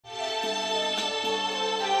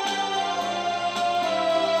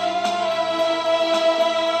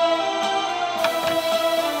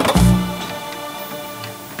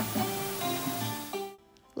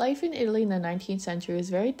Life in Italy in the 19th century was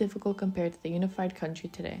very difficult compared to the unified country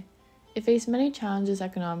today. It faced many challenges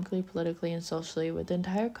economically, politically, and socially, with the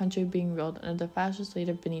entire country being ruled under the fascist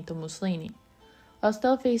leader Benito Mussolini. While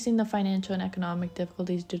still facing the financial and economic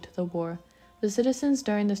difficulties due to the war, the citizens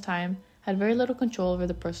during this time had very little control over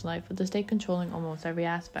their personal life, with the state controlling almost every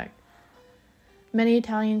aspect. Many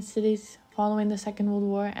Italian cities following the Second World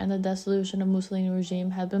War and the dissolution of Mussolini's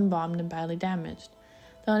regime had been bombed and badly damaged.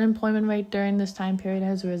 The unemployment rate during this time period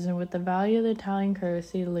has risen, with the value of the Italian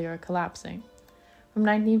currency, the lira, collapsing. From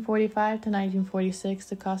 1945 to 1946,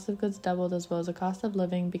 the cost of goods doubled, as well as the cost of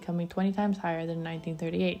living becoming 20 times higher than in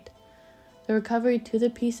 1938. The recovery to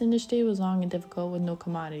the peace industry was long and difficult, with no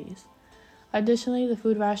commodities. Additionally, the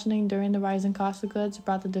food rationing during the rising cost of goods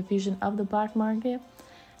brought the diffusion of the black market,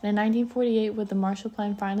 and in 1948, with the Marshall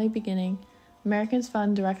Plan finally beginning, Americans'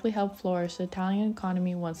 fund directly helped flourish the Italian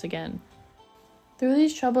economy once again. Through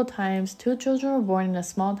these troubled times, 2 children were born in a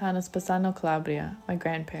small town of Spessano, Calabria, my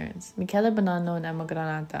grandparents, Michele Bonanno and Emma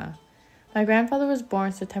Granata. My grandfather was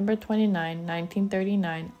born September 29,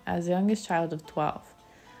 1939, as the youngest child of 12.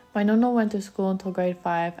 My nonno went to school until grade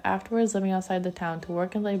 5, afterwards living outside the town to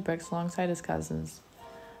work and lay bricks alongside his cousins.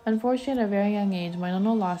 Unfortunately, at a very young age, my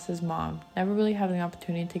nonno lost his mom, never really having the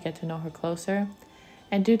opportunity to get to know her closer,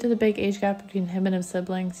 and due to the big age gap between him and his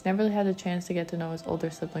siblings, he never really had the chance to get to know his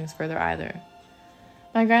older siblings further either.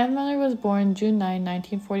 My grandmother was born June 9,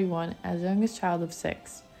 1941, as the youngest child of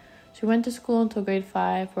 6. She went to school until grade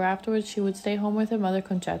 5, where afterwards she would stay home with her mother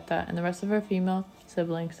Concetta and the rest of her female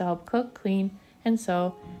siblings to help cook, clean, and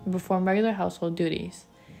sew, and perform regular household duties.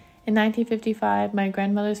 In 1955, my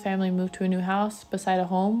grandmother's family moved to a new house beside a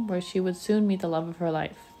home where she would soon meet the love of her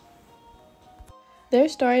life. Their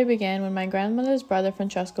story began when my grandmother's brother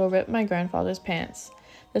Francesco ripped my grandfather's pants.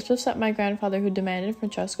 This upset my grandfather, who demanded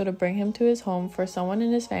Francesco to bring him to his home for someone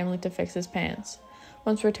in his family to fix his pants.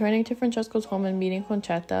 Once returning to Francesco's home and meeting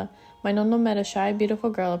Concetta, my nonno met a shy, beautiful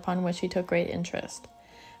girl upon which he took great interest.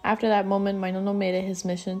 After that moment, my nonno made it his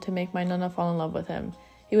mission to make my nonna fall in love with him.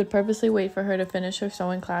 He would purposely wait for her to finish her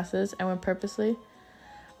sewing classes and would purposely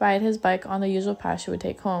ride his bike on the usual path she would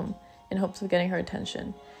take home, in hopes of getting her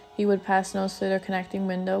attention. He would pass notes through their connecting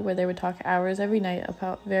window, where they would talk hours every night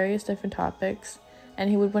about various different topics, and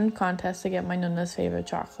he would win contests to get my nonna's favorite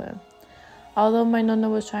chocolate. Although my nonna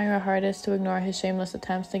was trying her hardest to ignore his shameless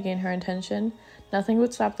attempts to gain her attention, nothing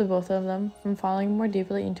would stop the both of them from falling more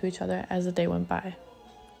deeply into each other as the day went by.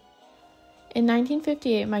 In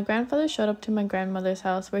 1958, my grandfather showed up to my grandmother's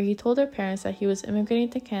house, where he told her parents that he was immigrating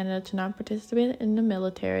to Canada to not participate in the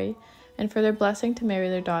military and for their blessing to marry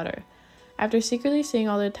their daughter. After secretly seeing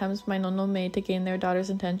all the attempts my nonno made to gain their daughter's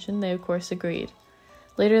attention, they of course agreed.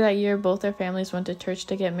 Later that year, both their families went to church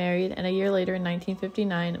to get married, and a year later, in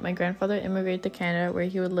 1959, my grandfather immigrated to Canada, where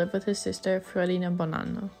he would live with his sister, Fiorina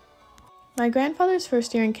Bonanno. My grandfather's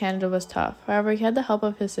first year in Canada was tough. However, he had the help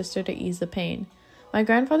of his sister to ease the pain. My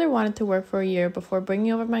grandfather wanted to work for a year before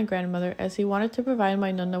bringing over my grandmother, as he wanted to provide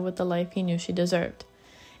my nonna with the life he knew she deserved.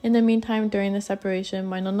 In the meantime, during the separation,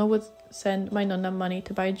 my nonna would send my nonna money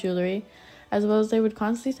to buy jewelry, as well as they would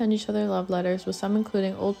constantly send each other love letters, with some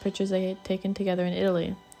including old pictures they had taken together in Italy.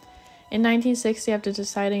 In 1960, after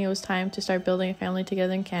deciding it was time to start building a family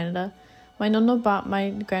together in Canada, my nonna bought my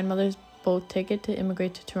grandmother's boat ticket to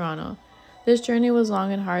immigrate to Toronto. This journey was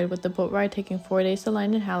long and hard, with the boat ride taking 4 days to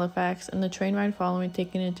land in Halifax and the train ride following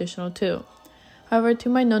taking an additional 2. However, to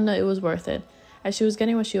my nonna it was worth it, as she was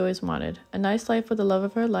getting what she always wanted, a nice life with the love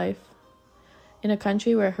of her life in a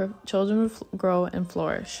country where her children would grow and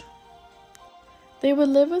flourish. They would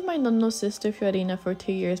live with my nonno's sister Fiorina for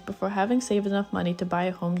 2 years before having saved enough money to buy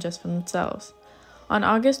a home just for themselves. On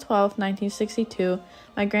August 12, 1962,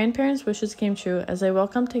 my grandparents' wishes came true as they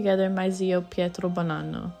welcomed together my zio Pietro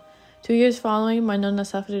Bonanno. 2 years following, my nonna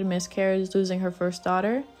suffered a miscarriage, losing her first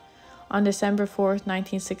daughter. On December 4,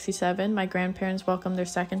 1967, my grandparents welcomed their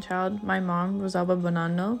second child, my mom, Rosalba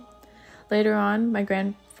Bonanno. Later on, my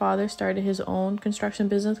grandfather started his own construction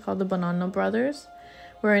business called the Bonanno Brothers,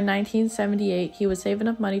 where in 1978 he would save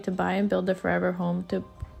enough money to buy and build a forever home to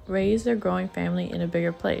raise their growing family in a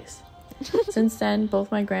bigger place. Since then,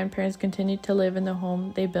 both my grandparents continued to live in the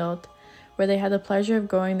home they built, where they had the pleasure of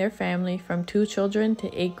growing their family from 2 children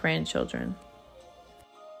to 8 grandchildren.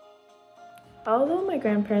 Although my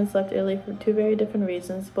grandparents left Italy for 2 very different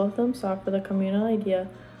reasons, both of them sought for the communal idea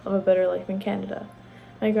of a better life in Canada.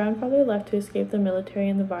 My grandfather left to escape the military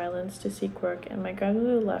and the violence to seek work, and my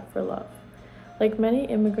grandmother left for love. Like many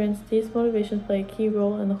immigrants, these motivations play a key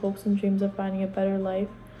role in the hopes and dreams of finding a better life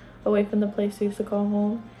away from the place we used to call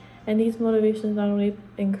home, and these motivations not only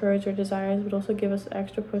encourage our desires but also give us the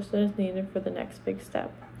extra push that is needed for the next big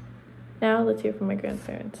step. Now let's hear from my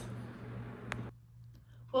grandparents.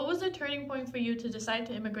 What was the turning point for you to decide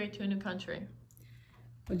to immigrate to a new country?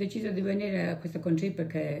 Ho deciso di venire a questa country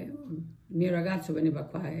perché il mio ragazzo veniva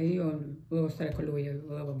qua e io volevo stare con lui,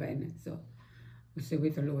 volevo bene, ho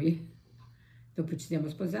seguito lui. Dopo ci siamo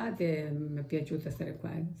sposati e mi è piaciuta stare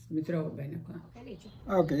qua, mi trovo bene qua.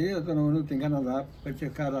 Ok, io sono venuto in Canada per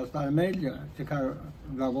cercare di stare meglio, cercare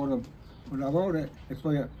un lavoro e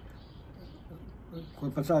poi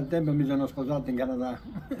col passare del tempo mi sono sposato in Canada.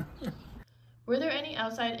 Were there any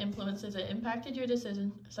outside influences that impacted your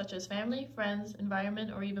decision, such as family, friends,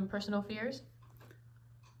 environment, or even personal fears?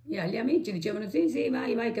 Yeah, gli amici dicevano sì,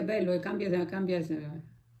 vai, che bello, cambia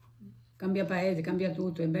paese, cambia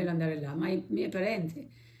tutto, è bello andare là. Ma i miei parenti,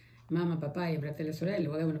 mamma, papà e fratelli e sorelle,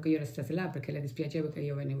 volevano che io restassi là perché le dispiaceva che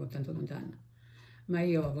io venivo tanto lontano. Ma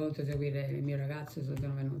io ho voluto seguire il mio ragazzo,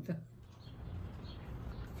 sono venuta.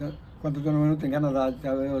 Quando sono venuto in Canada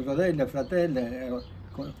avevo sorelle, fratelli,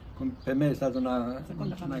 per me è stata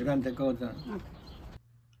una grande cosa.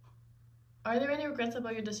 Are there any regrets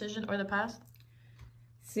about your decision or the past?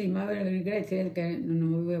 Sì, ma avevo regretti perché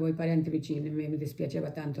non avevo i parenti vicini, mi dispiaceva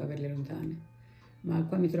tanto averli lontani. Ma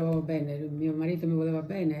qua mi trovavo bene, mio marito mi voleva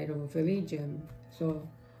bene, ero felice,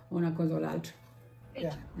 una cosa o l'altra.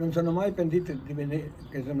 Non sono mai pentito di venire,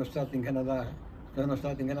 che sono stato in Canada. Sono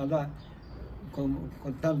stato in Canada con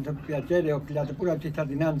tanto piacere, ho pigliato pure la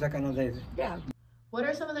cittadinanza canadese. What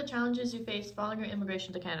are some of the challenges you faced following your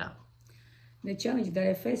immigration to Canada? Le challenge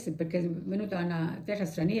da FS perché venuta da una terra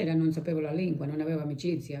straniera, non sapevo la lingua, non avevo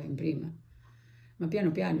amicizia in prima. Ma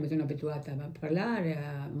piano piano mi sono abituata a parlare,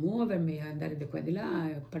 a muovermi, a andare di qua e di là,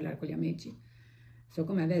 a parlare con gli amici.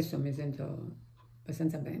 Come adesso mi sento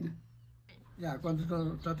abbastanza bene. Quando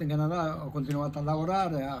sono stato in Canada ho continuato a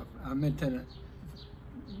lavorare, a mettere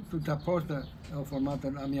tutto a posto, ho formato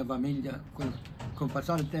la mia famiglia. Con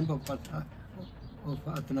passare il tempo ho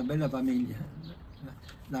fatto una bella famiglia.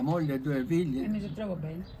 La moglie e 2 figli. E mi trovo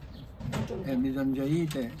bene. E mi sono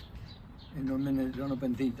gioite e non me ne sono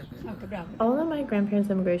pentita. Although my grandparents'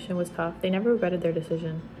 immigration was tough, they never regretted their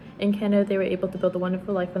decision. In Canada, they were able to build a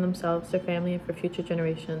wonderful life for themselves, their family, and for future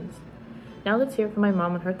generations. Now let's hear from my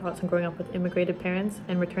mom and her thoughts on growing up with immigrated parents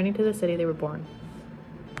and returning to the city they were born.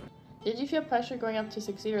 Did you feel pressure growing up to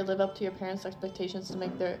succeed or live up to your parents' expectations to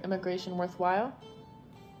make their immigration worthwhile?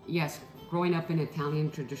 Yes, growing up in an Italian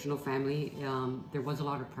traditional family, there was a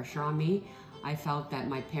lot of pressure on me. I felt that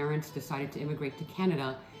my parents decided to immigrate to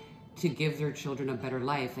Canada to give their children a better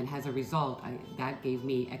life, and as a result, that gave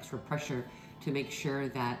me extra pressure to make sure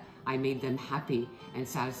that I made them happy and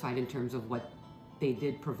satisfied in terms of what they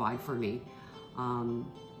did provide for me.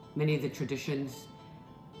 Many of the traditions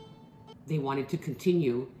they wanted to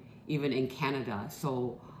continue even in Canada,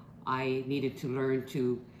 so I needed to learn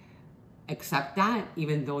to accept that,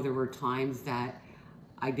 even though there were times that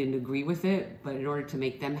I didn't agree with it. But in order to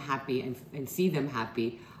make them happy and see them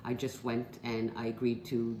happy, I just went and I agreed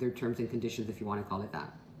to their terms and conditions, if you want to call it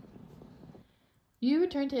that. You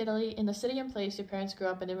returned to Italy in the city and place your parents grew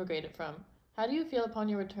up and immigrated from. How do you feel upon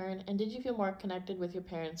your return, and did you feel more connected with your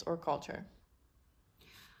parents or culture?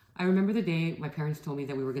 I remember the day my parents told me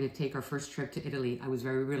that we were going to take our first trip to Italy. I was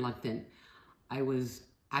very reluctant. I was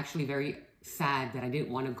actually very sad that I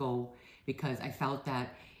didn't want to go, because I felt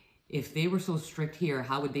that if they were so strict here,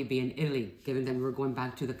 how would they be in Italy, given that we were going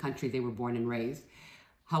back to the country they were born and raised?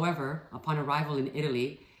 However, upon arrival in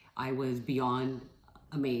Italy, I was beyond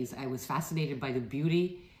amazed. I was fascinated by the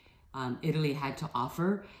beauty Italy had to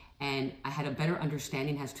offer, and I had a better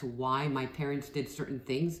understanding as to why my parents did certain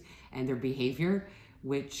things and their behavior,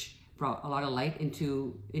 which brought a lot of light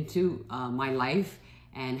into my life.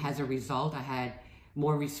 And as a result, I had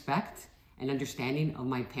more respect and understanding of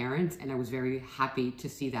my parents, and I was very happy to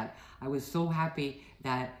see that. I was so happy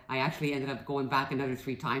that I actually ended up going back another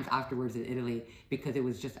 3 times afterwards in Italy, because it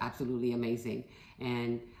was just absolutely amazing.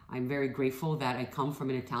 And I'm very grateful that I come from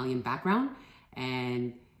an Italian background,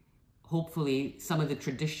 and hopefully some of the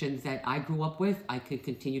traditions that I grew up with, I could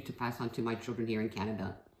continue to pass on to my children here in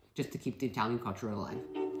Canada, just to keep the Italian culture alive.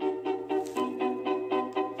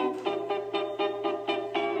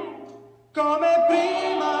 Come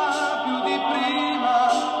prima, più di prima,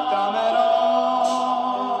 t'amerò.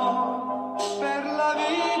 Per la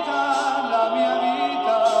mia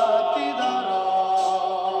vita ti darò.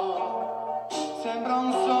 Sembra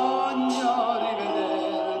un sogno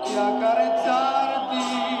rivederti, accarezzarti.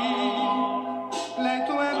 Le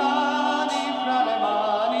tue mani fra le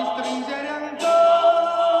mani stringere ancora.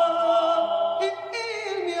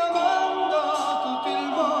 Il mio mondo, tutto il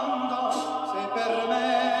mondo, sei per me.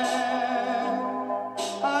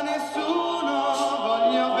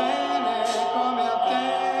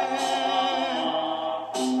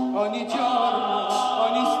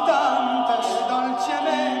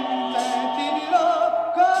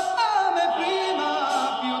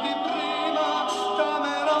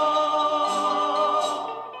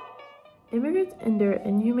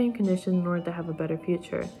 ambitions in order to have a better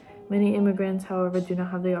future. Many immigrants, however, do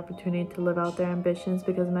not have the opportunity to live out their ambitions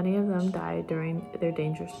because many of them died during their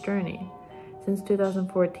dangerous journey. Since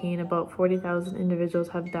 2014, about 40,000 individuals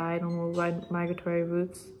have died on worldwide migratory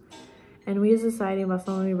routes. And we as a society must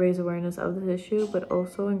not only raise awareness of this issue, but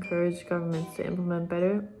also encourage governments to implement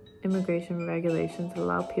better immigration regulations that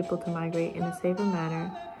allow people to migrate in a safer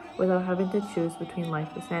manner without having to choose between life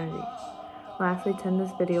or sanity. Lastly, to end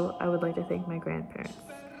this video, I would like to thank my grandparents.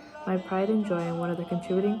 My pride and joy are one of the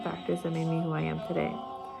contributing factors that made me who I am today.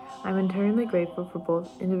 I'm eternally grateful for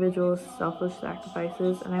both individuals' selfless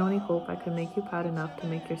sacrifices, and I only hope I could make you proud enough to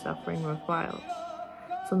make your suffering worthwhile.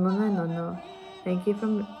 So Nonna and Nonno, thank you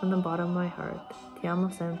from the bottom of my heart. Ti amo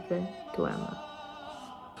sempre, tu Emma.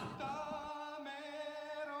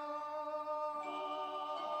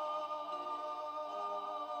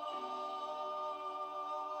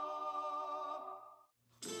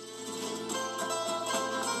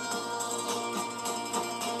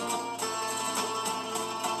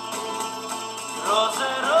 Rose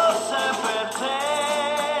rosse per te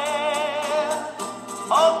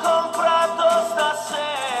ho comprato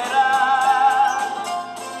stasera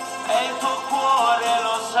e il tuo cuore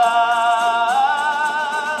lo sa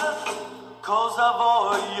cosa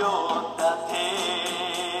voglio da te.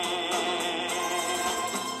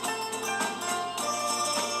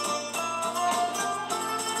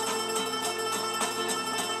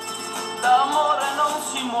 D'amore non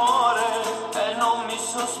si muore e non mi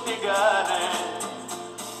so spiegare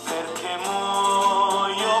perché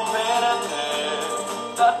muoio per te.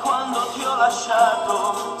 Da quando ti ho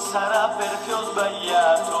lasciato sarà perché ho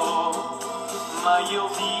sbagliato, ma io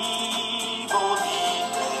vivo di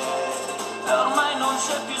te. E ormai non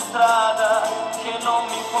c'è più strada che non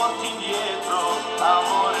mi porti indietro,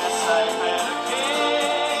 amore, sai perché?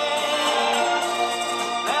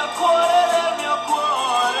 Nel cuore del mio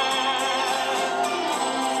cuore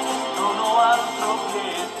non ho altro che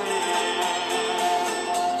te.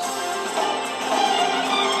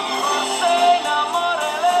 Forse in amore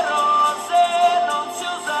le rose non si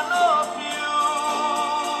usano più,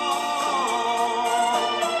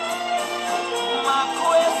 ma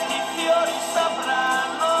questi fiori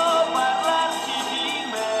sapranno parlarti di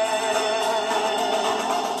me.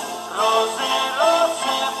 Rose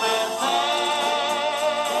rosse per te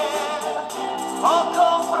ho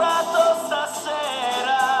comprato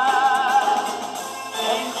stasera e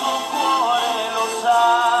il tuo cuore lo sa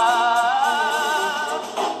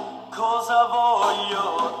cosa voglio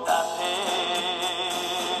da te.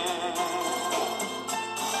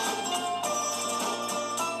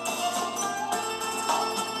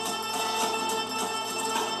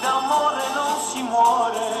 D'amore non si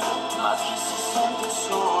muore, ma chi si sente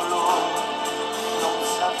solo non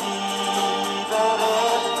sa vivere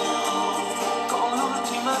più. Con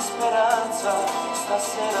l'ultima speranza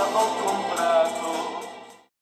stasera ho comprato